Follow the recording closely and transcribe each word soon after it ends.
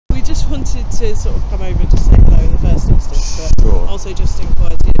wanted to sort of come over and just say hello in the first instance, but Sure. also just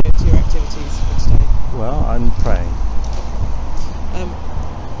inquire to your activities for today. Well, I'm praying.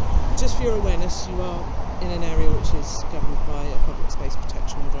 Just for your awareness, you are in an area which is governed by a public space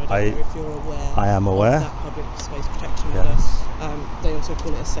protection order. I don't know if you're aware. I am aware. Of that public space protection Yes. order. They also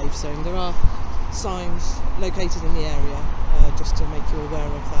call it a safe zone. There are signs located in the area just to make you aware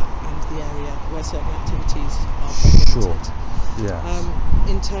of that and the area where certain activities are prohibited. Sure. Yes.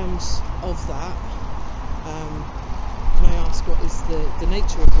 In terms of that, can I ask what is the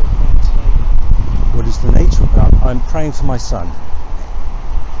nature of your prayer today? What is the nature of that? I'm praying for my son.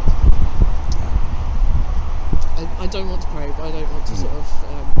 I don't want to probe, I don't want to sort of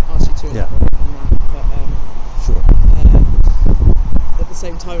ask you to Yeah. elaborate on that, but Sure. at the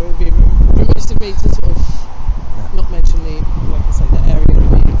same time it would be remiss of me to sort of not mention the area of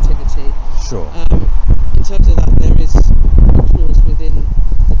the activity. Sure. In terms of that, there is a clause within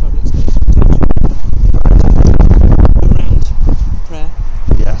the public space protection around prayer,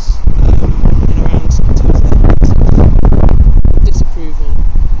 Yes. and around in terms of disapproval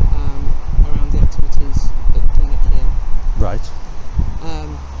around the activities at the clinic here. Right.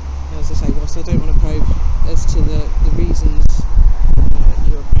 As I say, whilst I don't want to probe as to the reasons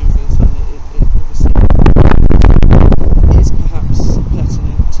you are praying for your son, it obviously is perhaps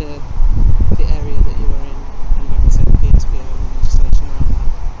pertinent to the area that you are in, and like I said, the PSPO and the legislation around that.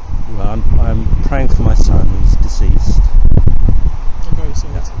 Well, I'm praying for my son who's deceased. I'm very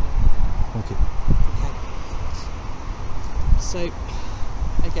sorry to hear. Thank you. Okay. So,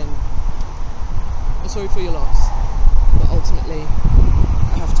 again, I'm sorry for your loss, but ultimately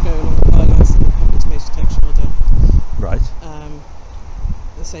I have to go along the guidelines of the public space protection order. Right.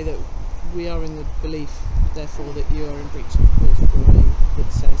 They say that we are in the belief, therefore, that you are in breach of clause 4A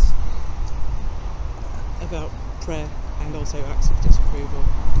that says about prayer and also acts of disapproval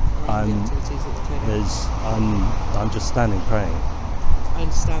around the activities at the clinic. I'm just standing praying. I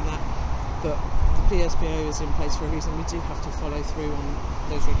understand that, but the PSPO is in place for a reason. We do have to follow through on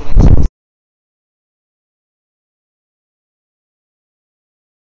those regulations.